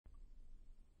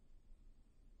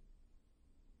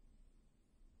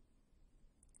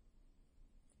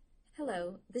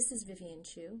Hello, this is Vivian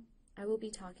Chu. I will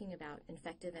be talking about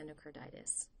infective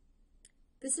endocarditis.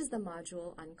 This is the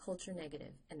module on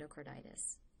culture-negative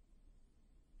endocarditis.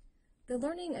 The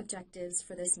learning objectives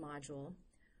for this module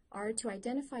are to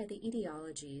identify the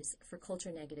etiologies for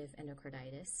culture-negative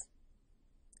endocarditis,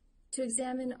 to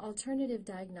examine alternative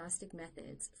diagnostic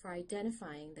methods for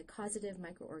identifying the causative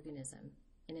microorganism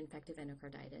in infective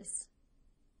endocarditis.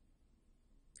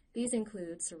 These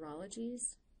include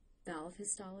serologies, valve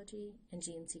histology, and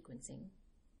gene sequencing.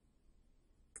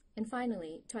 And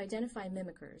finally, to identify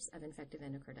mimickers of infective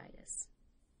endocarditis.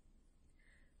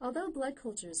 Although blood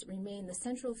cultures remain the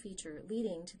central feature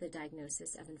leading to the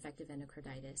diagnosis of infective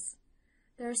endocarditis,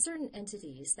 there are certain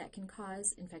entities that can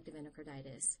cause infective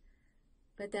endocarditis,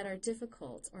 but that are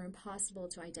difficult or impossible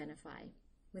to identify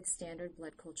with standard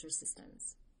blood culture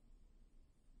systems.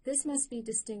 This must be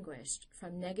distinguished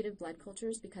from negative blood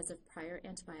cultures because of prior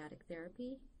antibiotic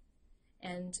therapy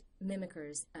and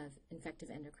mimickers of infective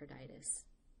endocarditis.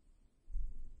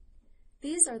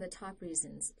 These are the top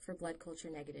reasons for blood culture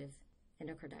negative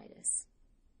endocarditis.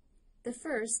 The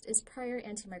first is prior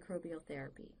antimicrobial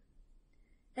therapy.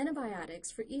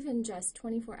 Antibiotics for even just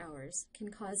 24 hours can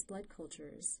cause blood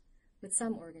cultures with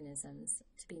some organisms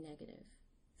to be negative.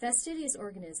 Fastidious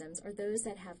organisms are those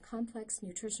that have complex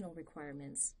nutritional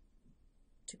requirements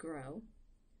to grow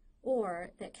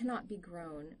or that cannot be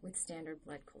grown with standard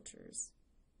blood cultures.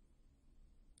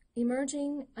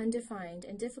 Emerging, undefined,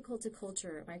 and difficult to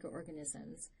culture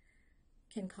microorganisms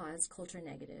can cause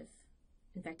culture-negative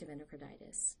infective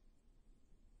endocarditis.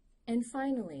 And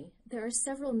finally, there are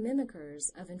several mimickers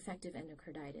of infective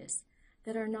endocarditis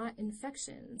that are not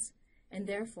infections and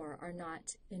therefore are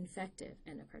not infective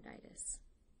endocarditis.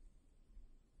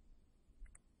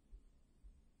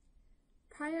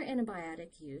 Prior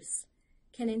antibiotic use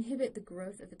can inhibit the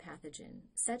growth of the pathogen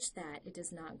such that it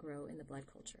does not grow in the blood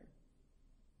culture.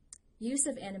 Use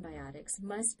of antibiotics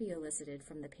must be elicited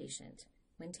from the patient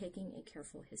when taking a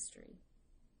careful history.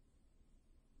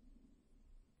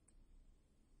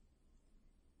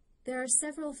 There are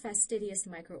several fastidious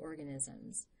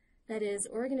microorganisms, that is,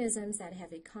 organisms that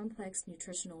have a complex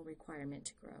nutritional requirement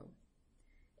to grow,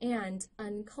 and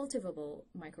uncultivable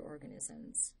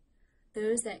microorganisms,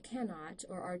 those that cannot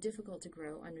or are difficult to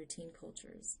grow on routine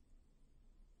cultures.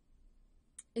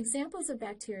 Examples of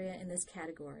bacteria in this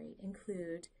category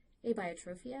include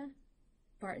Abiotrophia,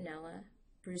 Bartonella,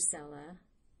 Brucella,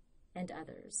 and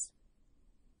others,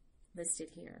 listed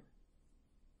here.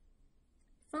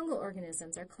 Fungal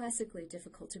organisms are classically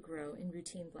difficult to grow in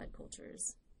routine blood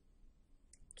cultures.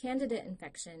 Candida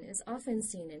infection is often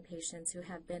seen in patients who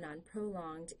have been on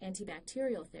prolonged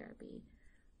antibacterial therapy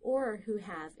or who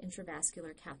have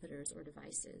intravascular catheters or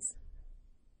devices.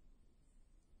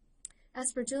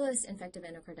 Aspergillus infective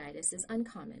endocarditis is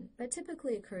uncommon, but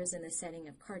typically occurs in the setting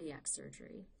of cardiac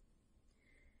surgery.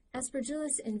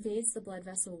 Aspergillus invades the blood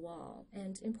vessel wall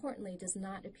and, importantly, does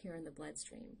not appear in the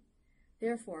bloodstream.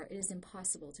 Therefore, it is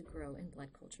impossible to grow in blood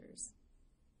cultures.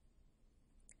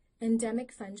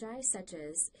 Endemic fungi such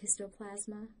as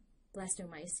Histoplasma,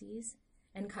 Blastomyces,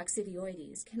 and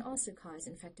Coccidioides can also cause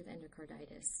infective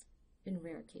endocarditis in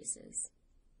rare cases.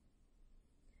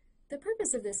 The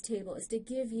purpose of this table is to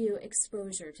give you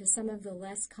exposure to some of the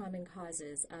less common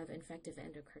causes of infective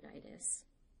endocarditis.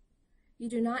 You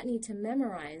do not need to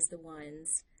memorize the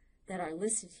ones that are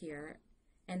listed here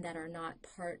and that are not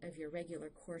part of your regular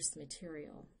course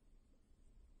material.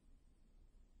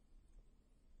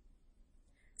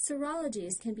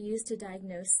 Serologies can be used to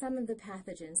diagnose some of the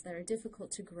pathogens that are difficult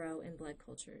to grow in blood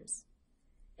cultures.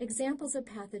 Examples of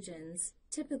pathogens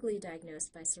typically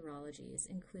diagnosed by serologies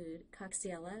include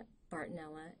Coxiella,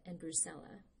 Bartonella, and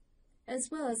Brucella, as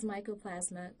well as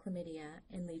Mycoplasma, Chlamydia,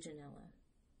 and Legionella.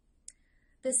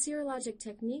 The serologic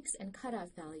techniques and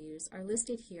cutoff values are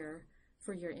listed here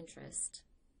for your interest.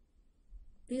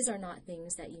 These are not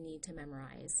things that you need to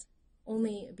memorize,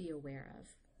 only be aware of.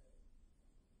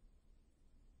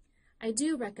 I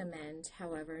do recommend,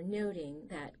 however, noting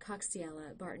that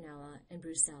Coxiella, Bartonella, and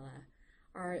Brucella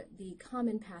are the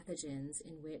common pathogens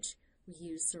in which we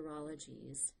use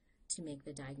serologies to make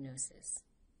the diagnosis.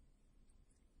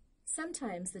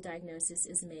 Sometimes the diagnosis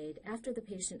is made after the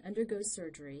patient undergoes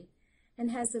surgery and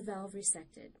has the valve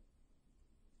resected.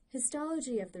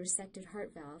 Histology of the resected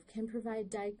heart valve can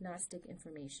provide diagnostic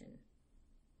information.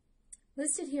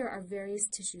 Listed here are various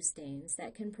tissue stains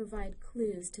that can provide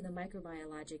clues to the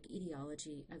microbiologic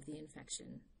etiology of the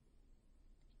infection.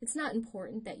 It's not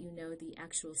important that you know the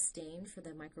actual stain for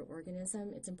the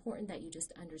microorganism. It's important that you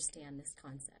just understand this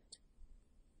concept.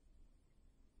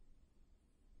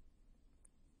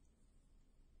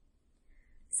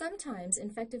 Sometimes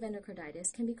infective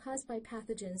endocarditis can be caused by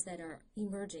pathogens that are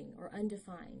emerging or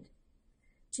undefined.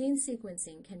 Gene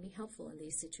sequencing can be helpful in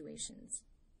these situations.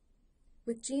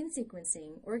 With gene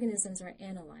sequencing, organisms are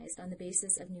analyzed on the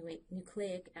basis of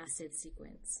nucleic acid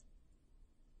sequence.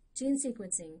 Gene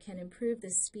sequencing can improve the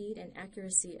speed and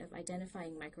accuracy of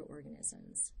identifying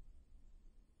microorganisms.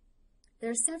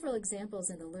 There are several examples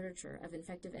in the literature of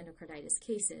infective endocarditis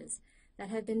cases that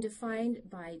have been defined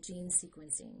by gene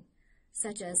sequencing,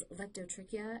 such as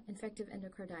leptotrichia, infective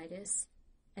endocarditis,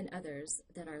 and others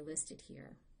that are listed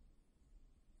here.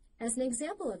 As an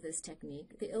example of this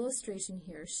technique, the illustration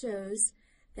here shows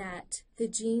that the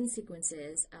gene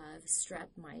sequences of strep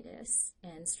mitis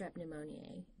and strep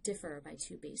pneumoniae differ by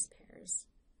 2 base pairs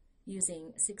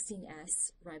using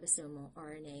 16S ribosomal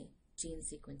RNA gene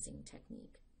sequencing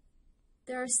technique.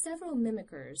 There are several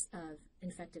mimickers of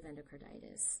infective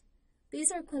endocarditis. These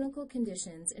are clinical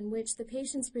conditions in which the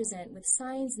patients present with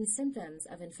signs and symptoms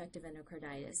of infective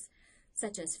endocarditis,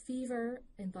 such as fever,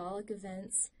 embolic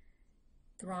events,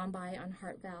 thrombi on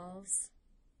heart valves,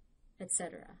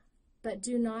 etc., but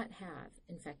do not have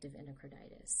infective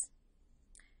endocarditis.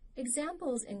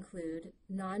 Examples include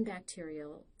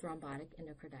non-bacterial thrombotic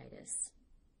endocarditis.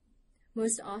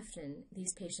 Most often,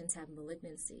 these patients have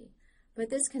malignancy, but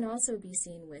this can also be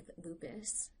seen with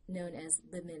lupus, known as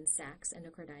Liebman-Sachs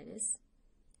endocarditis,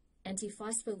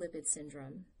 antiphospholipid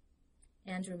syndrome,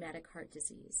 and rheumatic heart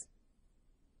disease.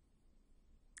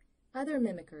 Other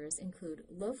mimickers include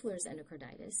Loeffler's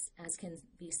endocarditis, as can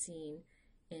be seen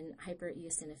in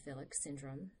hypereosinophilic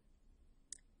syndrome,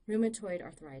 rheumatoid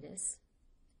arthritis,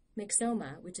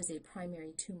 myxoma, which is a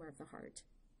primary tumor of the heart,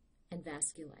 and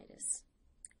vasculitis.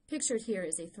 Pictured here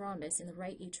is a thrombus in the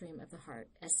right atrium of the heart,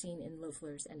 as seen in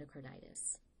Loeffler's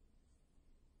endocarditis.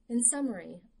 In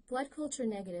summary, blood culture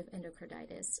negative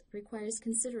endocarditis requires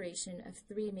consideration of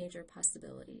 3 major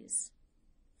possibilities.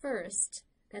 First,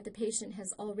 that the patient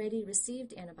has already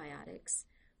received antibiotics,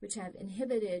 which have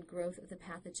inhibited growth of the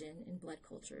pathogen in blood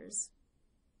cultures.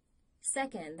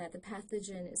 Second, that the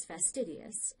pathogen is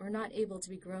fastidious or not able to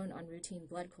be grown on routine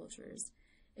blood cultures,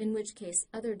 in which case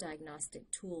other diagnostic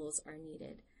tools are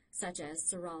needed, such as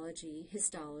serology,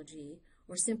 histology,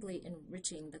 or simply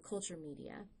enriching the culture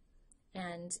media,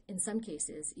 and in some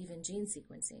cases, even gene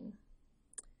sequencing.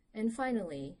 And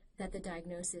finally, that the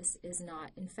diagnosis is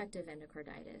not infective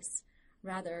endocarditis.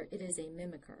 Rather, it is a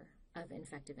mimicker of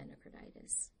infective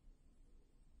endocarditis.